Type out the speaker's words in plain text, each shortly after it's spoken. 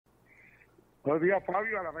Buenos días,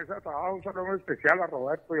 Fabio, a la mesa de trabajo, un saludo especial a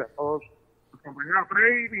Roberto y a todos los compañeros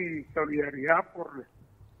Frey, y solidaridad por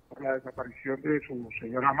la desaparición de su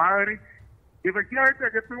señora madre. Y efectivamente,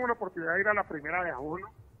 aquí tuvimos la oportunidad de ir a la primera de Abuelo,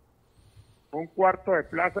 un cuarto de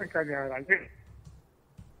plaza en Cañaveral.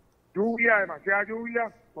 Lluvia, demasiada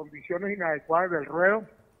lluvia, condiciones inadecuadas del ruedo,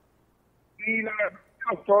 y la verdad,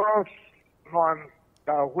 los toros no han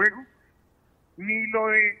dado juego, ni lo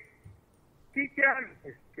de Quique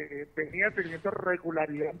Álvarez, que venía teniendo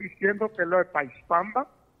regularidad diciendo que es lo de Paispamba,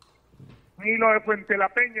 ni lo de Fuente la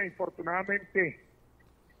Peña. Infortunadamente,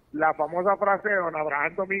 la famosa frase de don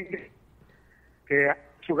Abraham Domínguez, que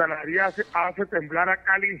su ganadería hace temblar a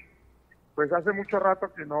Cali, pues hace mucho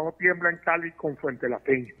rato que no tiembla en Cali con Fuente la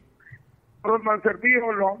Peña. Todos no han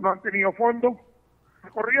servido, no han tenido fondo. La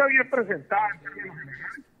corrida bien presentada en términos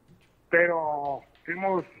generales, pero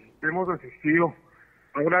hemos asistido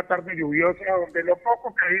a una tarde lluviosa donde lo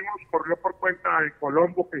poco que vimos corrió por cuenta de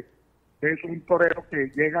Colombo, que es un torero que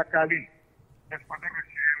llega a Cali después de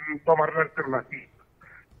recién tomar la alternativa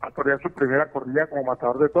a torear su primera corrida como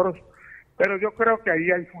matador de toros. Pero yo creo que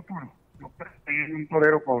ahí hay futuro. Yo creo que hay un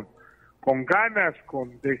torero con ganas,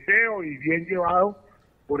 con deseo y bien llevado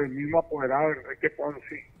por el mismo apoderado Enrique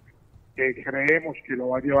Ponce, que creemos que lo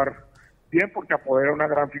va a llevar bien porque apodera una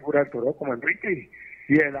gran figura del torero como Enrique,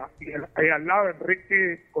 y al lado de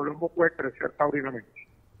Enrique, Colombo puede crecer taurinamente.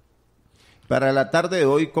 Para la tarde de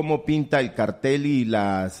hoy, ¿cómo pinta el cartel y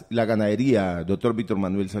la ganadería, doctor Víctor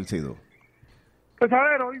Manuel Salcedo? Pues a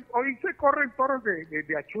ver, hoy se corren toros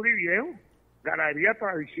de Achuri Viejo, ganadería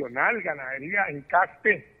tradicional, ganadería en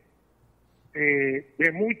caste,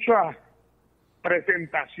 de mucha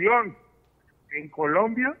presentación en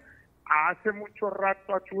Colombia. Hace mucho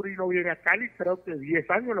rato Achuri no viene a Cali, creo que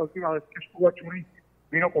 10 años, la última vez que estuvo Achuri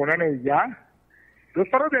vino con una nevillada. Los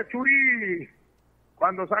toros de Achuri,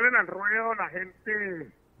 cuando salen al ruedo, la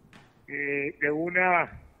gente de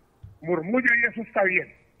una murmulla, y eso está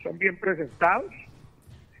bien, son bien presentados.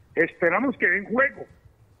 Esperamos que den juego,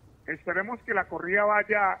 esperemos que la corrida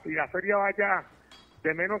vaya y la feria vaya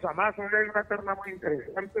de menos a más. Hoy hay una terna muy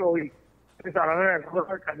interesante, hoy se habla del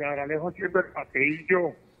ruedo de Cañaveralejo haciendo el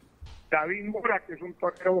paseillo David Mora, que es un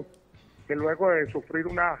torero que luego de sufrir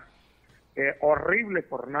una horrible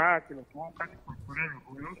jornada que lo tuvo casi por fuera de los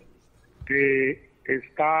juegos, que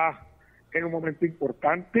está en un momento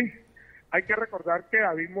importante. Hay que recordar que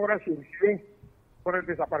David Mora surgió con el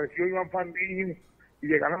desaparecido Iván Fandiño y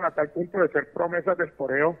llegaron a tal punto de ser promesas del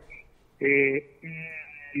toreo, e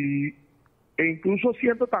incluso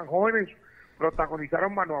siendo tan jóvenes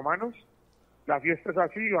protagonizaron mano a manos. La fiesta es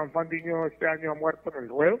así. Iván Fandiño este año ha muerto en el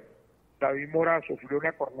ruedo. David Mora sufrió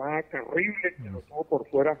una jornada terrible que lo tuvo por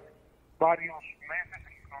fuera varios meses,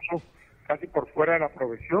 incluso casi por fuera de la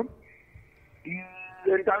profesión. Y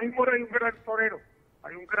en David Mora hay un gran torero,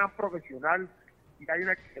 hay un gran profesional y hay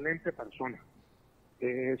una excelente persona.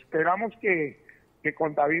 Esperamos que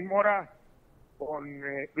con David Mora, con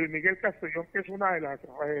Luis Miguel Castellón, que es una de las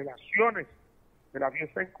revelaciones de la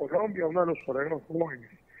fiesta en Colombia, uno de los toreros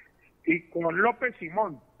jóvenes, y con López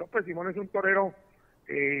Simón. López Simón es un torero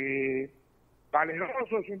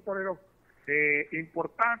valeroso, es un torero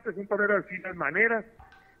importante, es un torero de finas maneras,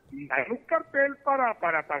 y hay un cartel para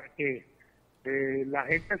que la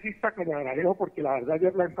gente asista como Cañaveral, porque la verdad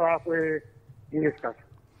ayer la entrada fue muy escasa.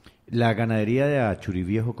 La ganadería de Achuri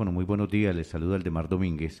Viejo, con muy buenos días, les saluda Aldemar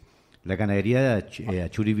Domínguez. La ganadería de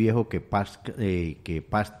Achuri Viejo que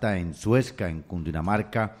pasta en Suezca, en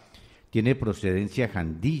Cundinamarca, tiene procedencia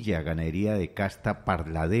jandilla, ganadería de casta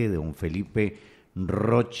Parladé, de don Felipe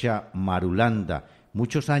Rocha Marulanda.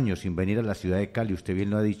 Muchos años sin venir a la ciudad de Cali, usted bien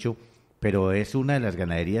lo ha dicho, pero es una de las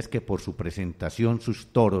ganaderías que por su presentación,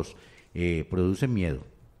 sus toros, producen miedo.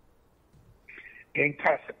 En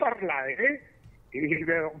casta Parladé y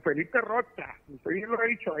de don Felipe Rocha, usted bien lo ha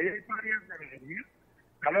dicho, ahí hay varias ganaderías.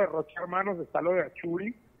 Está lo de Rocha Hermanos, está lo de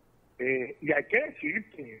Achuri, y hay que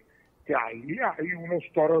decir que ahí hay unos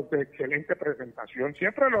toros de excelente presentación.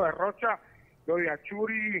 Siempre lo de Rocha, lo de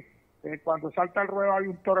Achuri, cuando salta el ruedo hay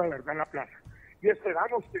un toro de verdad en la plaza. Y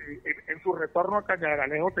esperamos que en su retorno a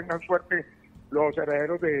Cañaveralejo tengan suerte los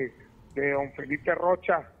herederos de don Felipe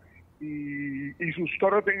Rocha y sus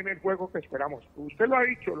toros den el juego que esperamos. Usted lo ha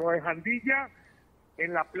dicho, lo de Jandilla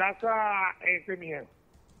en la plaza es de miedo.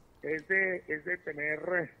 Es de tener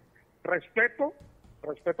respeto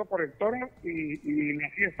por el toro, y la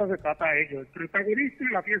fiesta se trata de ello. El protagonista y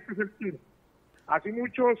la fiesta es el tiro. Así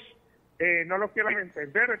muchos no lo quieran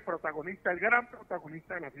entender, el gran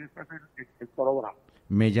protagonista de la fiesta es el toro bravo.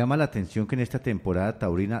 Me llama la atención que en esta temporada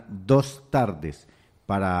taurina 2 tardes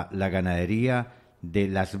para la ganadería de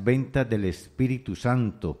las ventas del Espíritu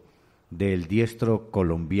Santo, del diestro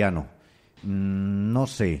colombiano. No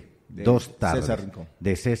sé, De 2 tardes. César Rincón.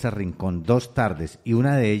 De César Rincón, 2 tardes. Y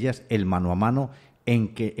una de ellas, el mano a mano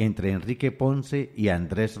entre Enrique Ponce y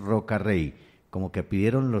Andrés Roca Rey. Como que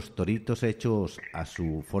pidieron los toritos hechos a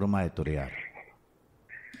su forma de torear.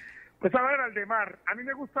 Pues a ver, Aldemar, a mí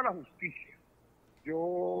me gusta la justicia.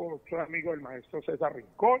 Yo soy amigo del maestro César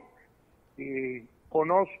Rincón, y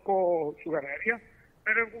conozco su ganadería,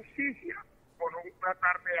 pero en justicia, con una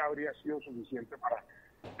tarde habría sido suficiente para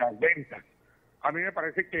las ventas. A mí me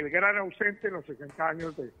parece que el gran ausente en los 60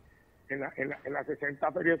 años en la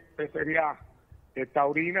 60 feria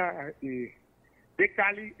taurina y de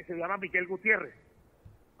Cali se llama Miguel Gutiérrez,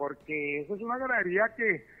 porque eso es una ganadería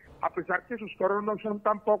que, a pesar que sus toros no son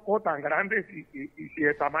tampoco tan grandes y si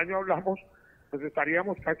de tamaño hablamos, pues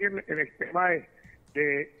estaríamos casi en el tema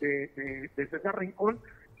de César Rincón.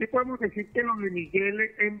 Sí podemos decir que lo de Miguel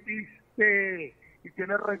embiste y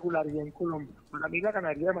tiene regularidad en Colombia. Para mí la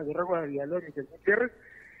ganadería de mayor regularidad es la de Miguel Gutiérrez,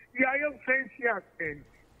 y hay ausencias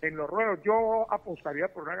en los ruedos. Yo apostaría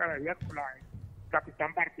por una ganadería con la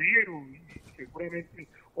Capitán Barbero y seguramente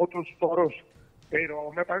otros toros,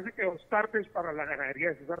 pero me parece que 2 tardes para la ganadería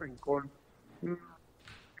de César Rincón. Uno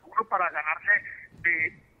para ganarle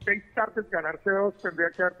de 6 tardes, ganarse 2,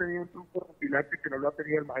 tendría que haber tenido un truco rutilante que no lo ha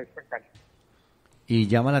tenido el maestro en Cali. Y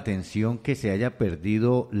llama la atención que se haya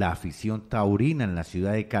perdido la afición taurina en la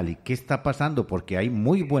ciudad de Cali. ¿Qué está pasando? Porque hay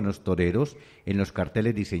muy buenos toreros en los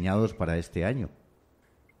carteles diseñados para este año.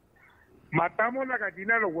 Matamos la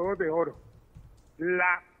gallina de los huevos de oro.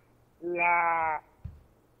 La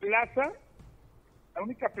plaza, la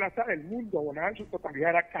única plaza del mundo abonada en su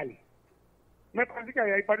totalidad era Cali. Me parece que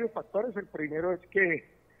ahí hay varios factores. El primero es que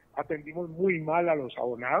atendimos muy mal a los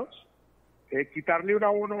abonados. Quitarle un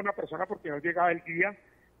abono a una persona porque no llegaba el día,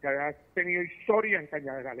 que había tenido historia en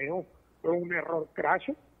Cañaveral fue un error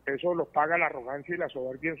craso. Eso lo paga la arrogancia y la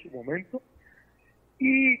soberbia en su momento.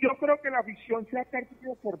 Y yo creo que la afición se ha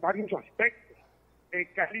perdido por varios aspectos.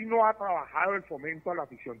 Cali no ha trabajado el fomento a la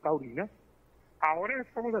afición taurina. Ahora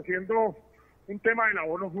estamos haciendo un tema del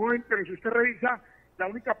abono joven, pero si usted revisa, la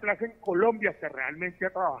única plaza en Colombia que realmente ha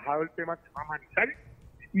trabajado el tema se llama Manizales,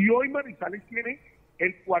 y hoy Manizales tiene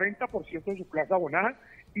el 40% de su plaza abonada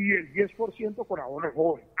y el 10% con abono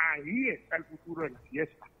joven. Ahí está el futuro de la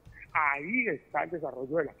fiesta, ahí está el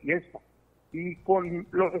desarrollo de la fiesta. Y con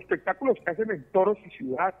los espectáculos que hacen en Toros y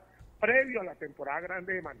Ciudad, previo a la temporada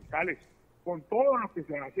grande de Manizales, con todo lo que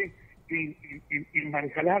se hace en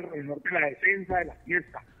Manizales alrededor de la defensa de la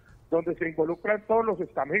fiesta, donde se involucran todos los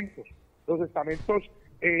estamentos,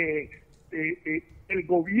 el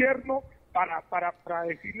gobierno, para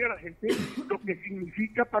decirle a la gente lo que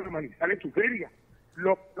significa para Manizales su feria,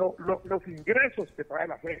 los ingresos que trae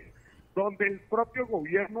la feria, donde el propio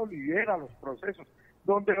gobierno lidera los procesos,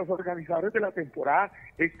 donde los organizadores de la temporada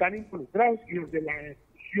están involucrados y donde la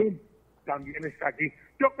ejecución también está aquí.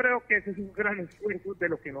 Yo creo que ese es un gran esfuerzo de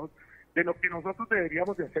lo que nosotros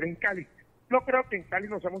deberíamos de hacer en Cali. Yo creo que en Cali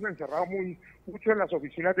nos hemos encerrado mucho en las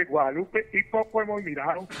oficinas de Guadalupe y poco hemos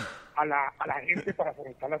mirado a la gente para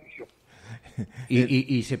fomentar la afición.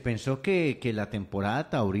 Y se pensó que la temporada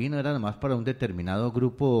taurina era nomás para un determinado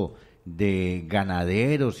grupo de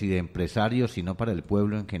ganaderos y de empresarios, y no para el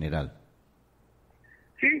pueblo en general.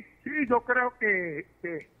 Sí, yo creo que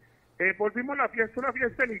volvimos a la fiesta, una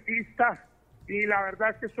fiesta elitista, y la verdad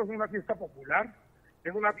es que esto es una fiesta popular,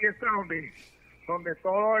 es una fiesta donde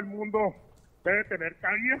todo el mundo debe tener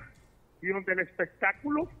cabida y donde el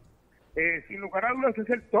espectáculo, sin lugar a dudas, es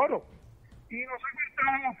el toro. Y nos ha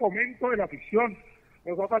faltado fomento de la afición,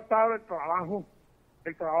 nos ha faltado el trabajo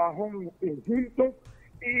conjunto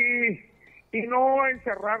y no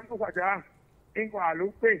encerrarnos allá en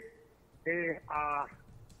Guadalupe a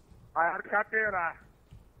dar cátedra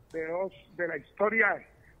de la historia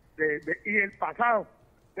y del pasado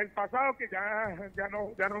que ya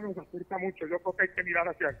no nos aporta mucho. Yo creo que hay que mirar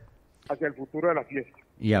hacia el futuro de la fiesta.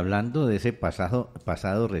 Y hablando de ese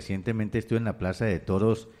pasado, recientemente estuve en la Plaza de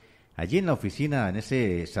Toros, allí en la oficina, en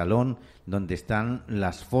ese salón donde están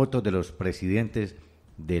las fotos de los presidentes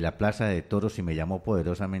de la Plaza de Toros, y me llamó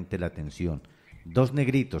poderosamente la atención. 2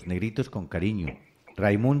 negritos con cariño,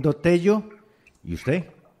 Raimundo Tello y usted.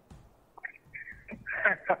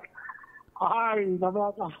 Ay, no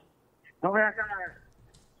me haga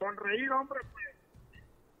sonreír, hombre, pues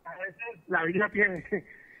a veces la vida tiene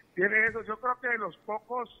eso. Yo creo que de los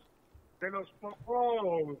pocos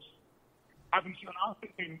aficionados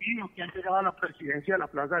que han llegado a la presidencia de la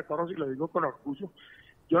Plaza de Toros, y lo digo con orgullo,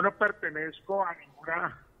 yo no pertenezco a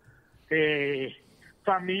ninguna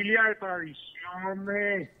familia de tradición,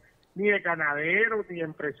 ni de ganaderos, ni de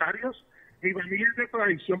empresarios, Mi familia es de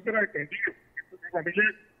tradición, pero de tendido.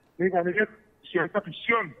 Mi familia es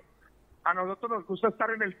afición. A nosotros nos gusta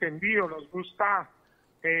estar en el tendido, nos gusta,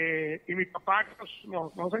 y mi papá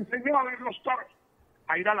nos enseñó a ver los toros,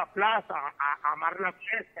 a ir a la plaza, a amar la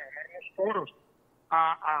fiesta, a amar los toros,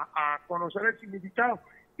 a conocer el significado.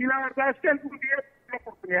 Y la verdad es que algún día tuve la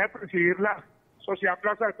oportunidad de presidir la Sociedad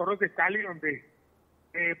Plaza de Toros de Cali, donde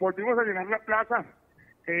volvimos a llenar la plaza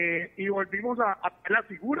y volvimos a ver las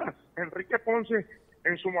figuras. Enrique Ponce,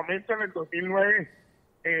 en su momento, en el 2009,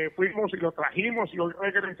 fuimos y lo trajimos, y hoy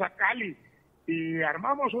regresa a Cali, y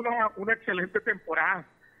armamos una excelente temporada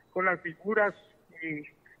con las figuras,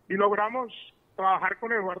 y logramos trabajar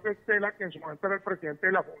con Eduardo Estela, que en su momento era el presidente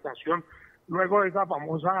de la fundación, luego de esa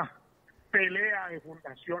famosa pelea de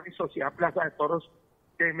fundación y Sociedad Plaza de Toros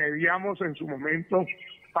que medíamos en su momento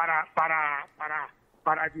para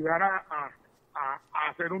ayudar a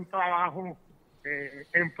hacer un trabajo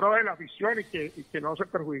en pro de la afición y que no se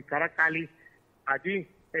perjudicara a Cali allí.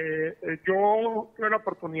 Yo tuve la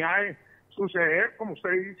oportunidad de suceder, como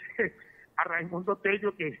usted dice, a Raimundo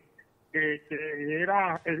Tello, que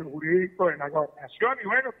era el jurídico de la gobernación, y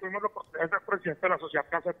bueno, tuvimos la oportunidad de ser presidente de la Sociedad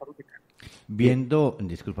Plaza de Toros de Cali.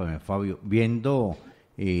 Discúlpame, Fabio, viendo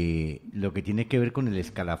lo que tiene que ver con el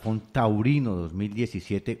escalafón taurino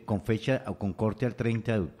 2017, con fecha o con corte al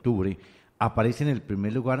 30 de octubre, aparece en el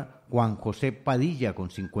primer lugar Juan José Padilla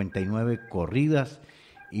con 59 corridas,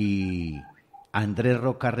 y Andrés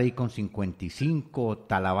Rocarrey con 55,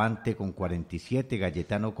 Talavante con 47,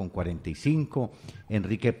 Galletano con 45,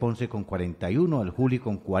 Enrique Ponce con 41, el Juli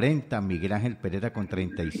con 40, Miguel Ángel Pereira con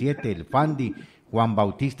 37, el Fandi, Juan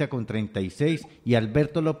Bautista con 36 y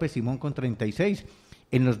Alberto López Simón con 36.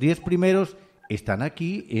 En los 10 primeros están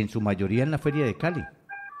aquí, en su mayoría en la Feria de Cali.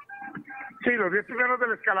 Sí, los 10 primeros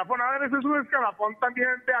del escalafón. A ver, ese es un escalafón también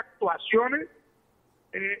de actuaciones.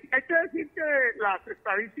 Hay que decir que las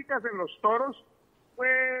estadísticas en los toros,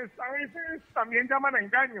 pues a veces también llaman a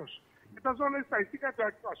engaños. Estas son estadísticas de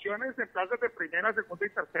actuaciones en plazas de primera, segunda y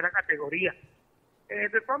tercera categoría.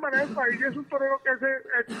 De todas maneras, Padilla es un torero que es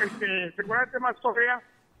el que seguramente más torea,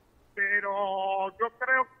 pero yo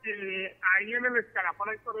creo que ahí en el escalafón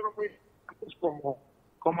hay toreros muy importantes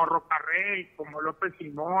como Rocarrey, como López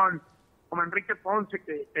Simón, como Enrique Ponce,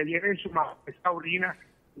 que viene en su majestad taurina,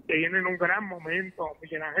 que viene en un gran momento,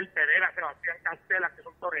 Miguel Ángel Pereira, Sebastián Castela, que es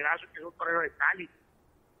un torerazo, que es un torero de Cali.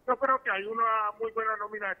 Yo creo que hay una muy buena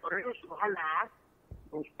nómina de toreros, ojalá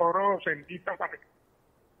los toros en vista para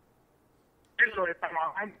lo de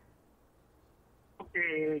trabajar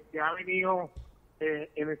que ha venido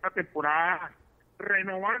en esta temporada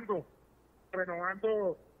renovando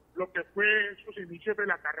lo que fue sus inicios de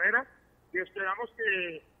la carrera, y esperamos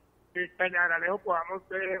que Cañagranero podamos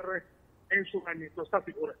ver en su magnitud esta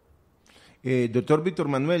figura. Doctor Víctor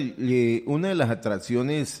Manuel, una de las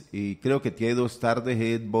atracciones, creo que tiene 2 tardes,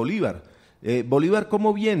 es Bolívar. Bolívar,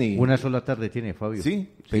 ¿cómo viene? Una sola tarde tiene, Fabio.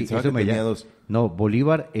 Sí, pensaba que tenía 2. No,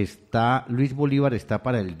 Luis Bolívar está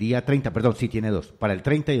para el día 30, perdón, sí tiene 2, para el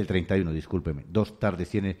 30 y el 31, discúlpeme. 2 tardes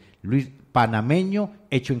tiene Luis, panameño,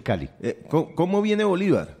 hecho en Cali. ¿Cómo viene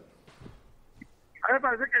Bolívar? A mí me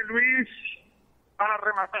parece que Luis, para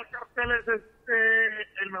rematar carteles, es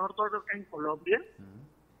el mejor torero que hay en Colombia.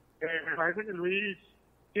 Me parece que Luis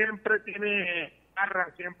siempre tiene garra,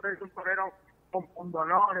 siempre es un torero con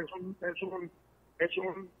pundonor, es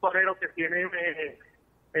un torero que tiene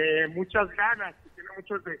muchas ganas, que tiene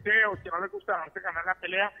muchos deseos, que no le gusta darse ganar la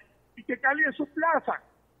pelea, y que Cali es su plaza,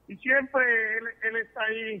 y siempre él está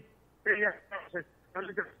ahí,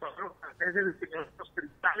 los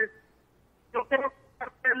cristales. Yo creo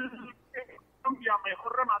que el Colombia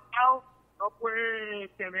mejor rematado no puede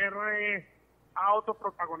tener a otro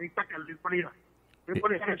protagonista que Luis Bolívar. Luis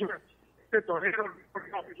Bolívar es un torero, Luis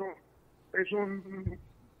Bolívar es un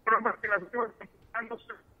programa que las últimas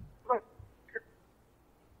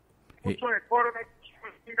mucho decoro,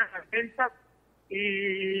 las ventas,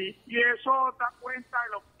 y eso da cuenta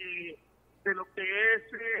de lo que es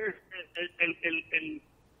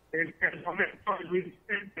el momento de Luis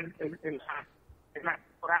en la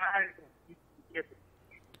temporada del 2017.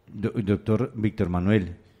 Doctor Víctor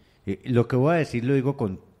Manuel, lo que voy a decir lo digo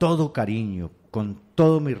con todo cariño, con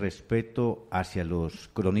todo mi respeto hacia los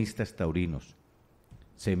cronistas taurinos.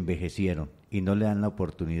 Se envejecieron y no le dan la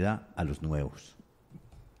oportunidad a los nuevos.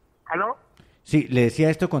 ¿Aló? Sí, le decía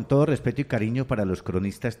esto con todo respeto y cariño para los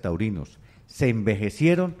cronistas taurinos. Se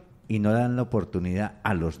envejecieron y no dan la oportunidad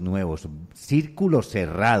a los nuevos. Círculo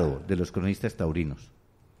cerrado de los cronistas taurinos.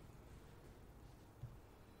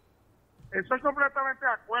 Estoy completamente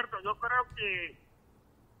de acuerdo. Yo creo que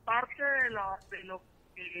parte de lo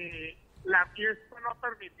que la fiesta no ha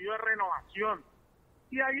permitido renovación.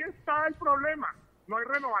 Y ahí está el problema. No hay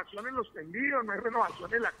renovación en los tendidos, no hay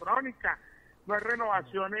renovación en la crónica, no hay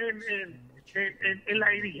renovación en la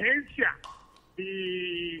dirigencia.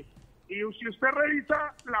 Y si usted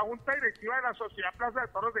revisa la junta directiva de la Sociedad Plaza de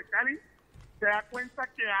Toros de Cali, se da cuenta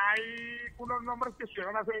que hay unos nombres que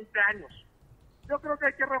estuvieron hace 20 años. Yo creo que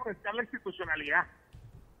hay que refrescar la institucionalidad.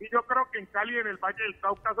 Y yo creo que en Cali, en el Valle del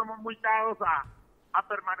Cauca, somos muy dados a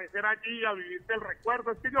permanecer allí, a vivir del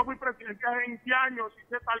recuerdo. Es que yo fui presidente hace 20 años,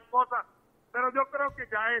 hice tal cosa, pero yo creo que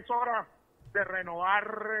ya es hora de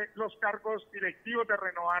renovar los cargos directivos, de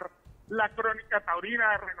renovar la crónica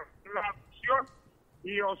taurina, de renovar la afición,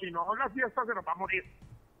 o si no, la fiesta se nos va a morir.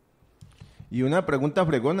 Y una pregunta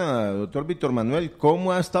fregona, doctor Víctor Manuel,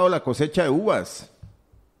 ¿cómo ha estado la cosecha de uvas?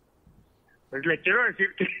 Pues le quiero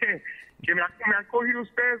decir que me han cogido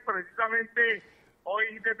ustedes precisamente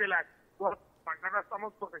hoy desde las 4 de la mañana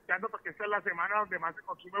estamos cosechando, porque esta es la semana donde más se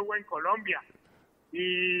consume uva en Colombia.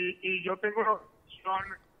 Y yo tengo una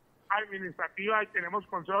función administrativa y tenemos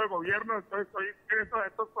consejo de gobierno, entonces estoy en estos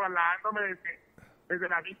momentos trasladándome desde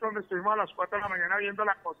la vista donde estuvimos a las 4 de la mañana viendo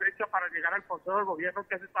la cosecha para llegar al consejo de gobierno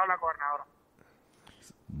que ha estado la gobernadora.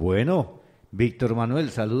 Bueno, Víctor Manuel,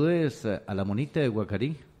 saludes a la monita de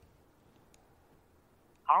Guacarí.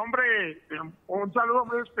 Hombre, un saludo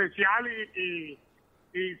muy especial y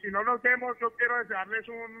si no nos vemos, yo quiero desearles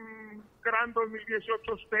un gran 2018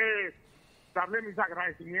 a ustedes, darles mis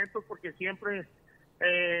agradecimientos porque siempre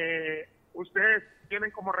ustedes tienen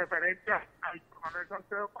como referencia a Víctor Manuel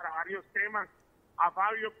Salcedo para varios temas, a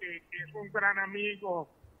Fabio que es un gran amigo,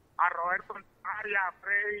 a Roberto, a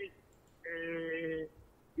Freddy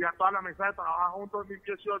y a toda la mesa de trabajo, un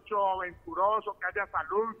 2018 aventuroso, que haya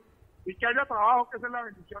salud y que haya trabajo, que esa es la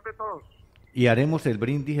bendición de todos. Y haremos el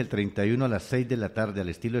brindis el 31 a las 6 de la tarde al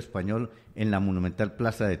estilo español en la monumental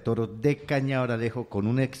Plaza de Toros de Cañabaralejo con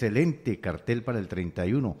un excelente cartel para el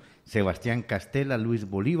 31. Sebastián Castela, Luis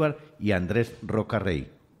Bolívar y Andrés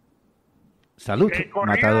Rocarrey. Salud,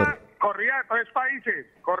 matador. Corrida de 3 países,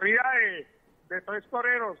 corrida de 3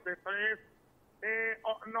 toreros, de 3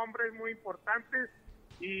 nombres muy importantes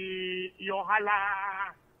y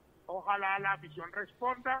ojalá la afición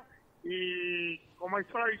responda. Y como es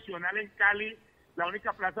tradicional en Cali, la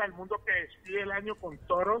única plaza del mundo que despide el año con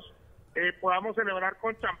toros, podamos celebrar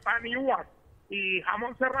con champán y uvas y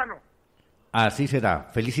jamón serrano. Así será.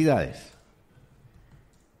 Felicidades.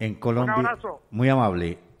 En Colombia, un abrazo. Muy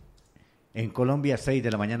amable. En Colombia, 6 de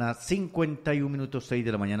la mañana, 51 minutos, 6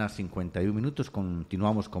 de la mañana, 51 minutos.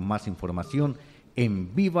 Continuamos con más información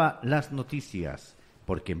en Viva las Noticias,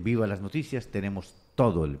 porque en Viva las Noticias tenemos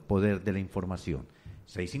todo el poder de la información.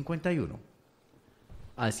 6:51.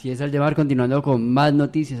 Así es, Aldemar, continuando con más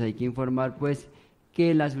noticias, hay que informar pues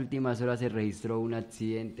que en las últimas horas se registró un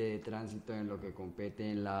accidente de tránsito en lo que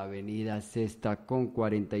compete en la avenida Sexta con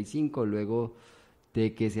 45, luego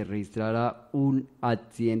de que se registrara un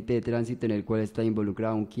accidente de tránsito en el cual está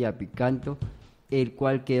involucrado un Kia Picanto, el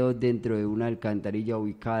cual quedó dentro de una alcantarilla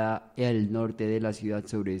ubicada al norte de la ciudad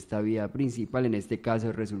sobre esta vía principal. En este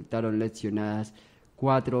caso resultaron lesionadas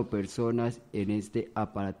 4 personas en este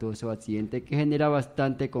aparatoso accidente que genera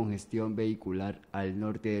bastante congestión vehicular al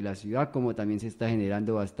norte de la ciudad, como también se está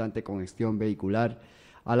generando bastante congestión vehicular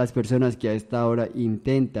a las personas que a esta hora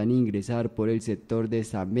intentan ingresar por el sector de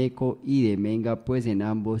Sameco y de Menga, pues en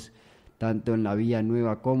ambos, tanto en la vía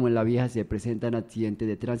nueva como en la vieja, se presentan accidentes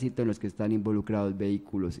de tránsito en los que están involucrados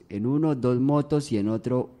vehículos, en uno 2 motos y en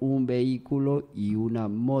otro un vehículo y una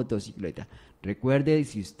motocicleta. Recuerde,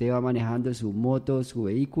 si usted va manejando su moto, su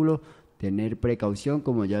vehículo, tener precaución,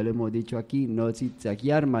 como ya lo hemos dicho aquí, no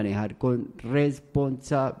zigzaguear, manejar con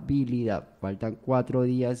responsabilidad. Faltan 4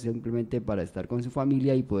 días simplemente para estar con su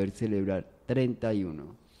familia y poder celebrar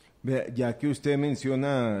 31. Ya que usted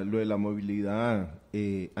menciona lo de la movilidad,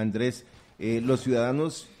 Andrés, los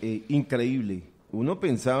ciudadanos, increíble.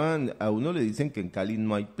 A uno le dicen que en Cali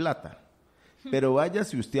no hay plata, pero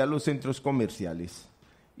váyase usted a los centros comerciales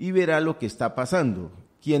y verá lo que está pasando.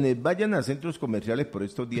 Quienes vayan a centros comerciales por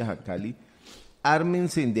estos días a Cali,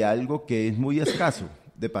 ármense de algo que es muy escaso,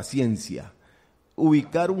 de paciencia.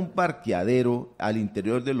 Ubicar un parqueadero al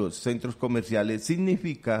interior de los centros comerciales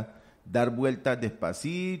significa dar vueltas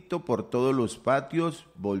despacito por todos los patios,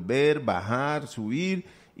 volver, bajar, subir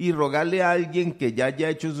y rogarle a alguien que ya haya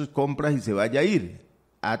hecho sus compras y se vaya a ir.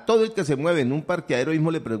 A todo el que se mueve en un parqueadero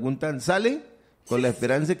mismo le preguntan, ¿sale? Con la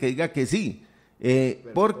esperanza de que diga que sí.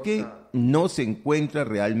 Porque no se encuentra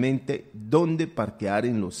realmente dónde parquear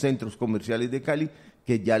en los centros comerciales de Cali,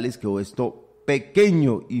 que ya les quedó esto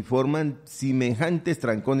pequeño y forman semejantes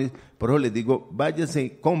trancones. Por eso les digo,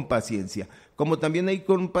 váyase con paciencia. Como también hay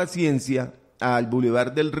con paciencia al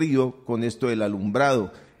Boulevard del Río con esto del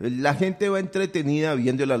alumbrado. La gente va entretenida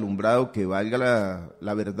viendo el alumbrado, que valga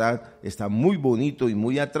la verdad, está muy bonito y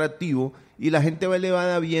muy atractivo, y la gente va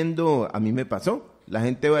elevada viendo, a mí me pasó, la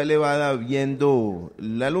gente va elevada viendo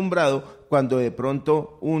el alumbrado, cuando de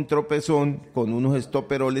pronto un tropezón con unos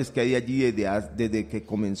estoperoles que hay allí desde que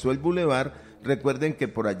comenzó el bulevar. Recuerden que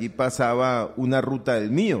por allí pasaba una ruta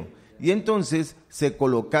del Mío, y entonces se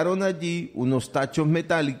colocaron allí unos tachos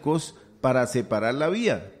metálicos para separar la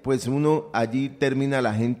vía, pues uno allí termina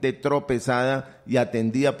la gente tropezada y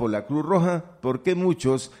atendida por la Cruz Roja, porque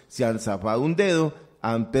muchos se han zafado un dedo,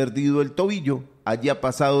 han perdido el tobillo. Allí ha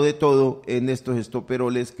pasado de todo en estos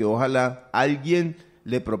estoperoles, que ojalá alguien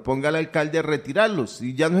le proponga al alcalde retirarlos.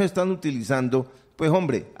 Si ya nos están utilizando, pues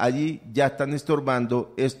hombre, allí ya están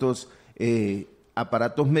estorbando estos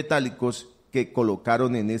aparatos metálicos que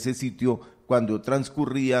colocaron en ese sitio cuando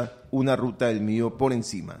transcurría una ruta del Mío por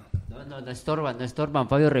encima. No estorban,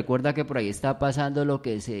 Fabio. Recuerda que por ahí está pasando lo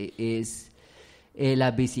que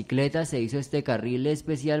las bicicletas. Se hizo este carril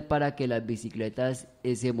especial para que las bicicletas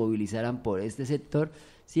se movilizaran por este sector.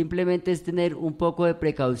 Simplemente es tener un poco de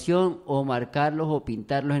precaución, o marcarlos o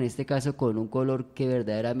pintarlos, en este caso con un color que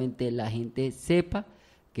verdaderamente la gente sepa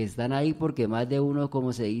que están ahí, porque más de uno,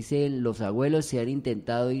 como se dice los abuelos, se han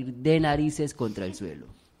intentado ir de narices contra el suelo.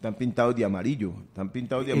 Están pintados de amarillo,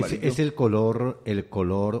 Es el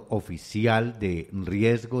color oficial de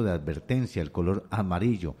riesgo, de advertencia, el color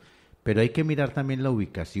amarillo. Pero hay que mirar también la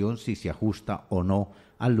ubicación, si se ajusta o no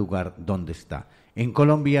al lugar donde está. En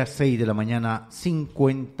Colombia, 6 de la mañana,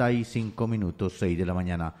 55 minutos, 6 de la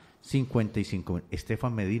mañana, 55 minutos.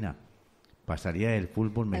 Estefan Medina pasaría del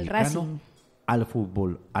fútbol mexicano al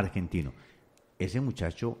fútbol argentino. Ese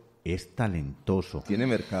muchacho es talentoso. Tiene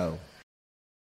mercado.